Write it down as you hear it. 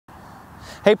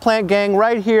Hey plant gang,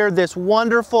 right here, this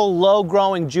wonderful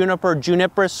low-growing juniper,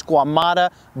 Juniperus squamata.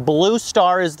 Blue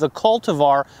Star is the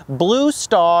cultivar. Blue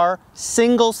Star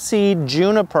Singleseed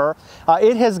juniper.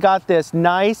 It has got this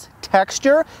nice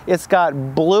texture. It's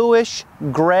got bluish,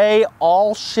 gray,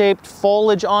 all-shaped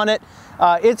foliage on it.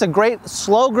 It's a great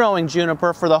slow-growing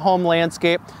juniper for the home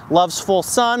landscape. Loves full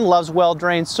sun, loves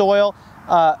well-drained soil.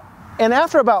 And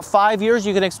after about 5 years,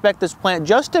 you can expect this plant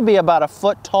just to be about a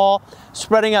foot tall,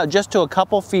 spreading out just to a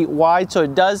couple feet wide, so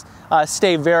it does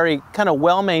stay very kind of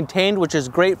well maintained, which is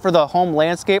great for the home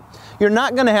landscape. You're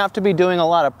not going to have to be doing a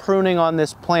lot of pruning on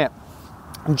this plant.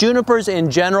 Junipers in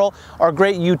general are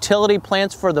great utility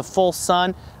plants for the full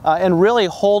sun and really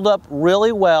hold up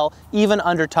really well even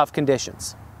under tough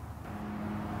conditions.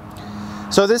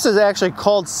 So this is actually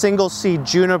called Singleseed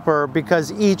juniper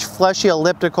because each fleshy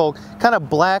elliptical kind of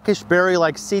blackish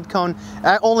berry-like seed cone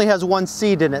only has one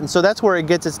seed in it, and so that's where it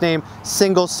gets its name,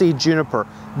 Singleseed juniper.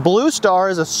 Blue Star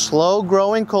is a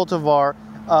slow-growing cultivar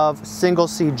of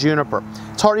Singleseed juniper.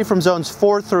 It's hardy from zones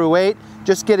 4 through 8,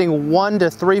 just getting 1 to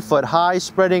 3 foot high,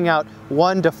 spreading out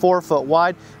 1 to 4 foot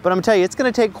wide. But I'm gonna tell you, it's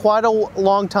gonna take quite a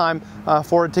long time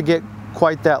for it to get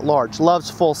quite that large. Loves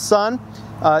full sun.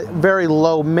 Very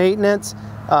low maintenance,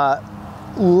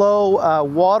 low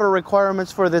water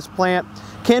requirements for this plant.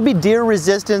 Can be deer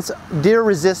resistant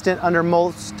under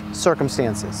most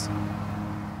circumstances.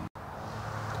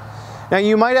 Now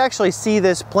you might actually see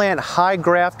this plant high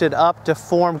grafted up to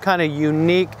form kind of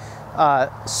unique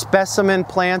specimen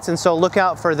plants, and so look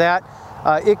out for that.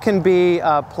 It can be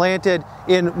planted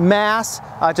in mass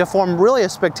to form really a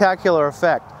spectacular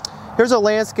effect. Here's a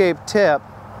landscape tip.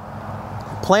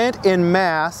 Plant in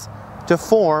mass to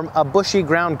form a bushy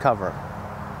ground cover.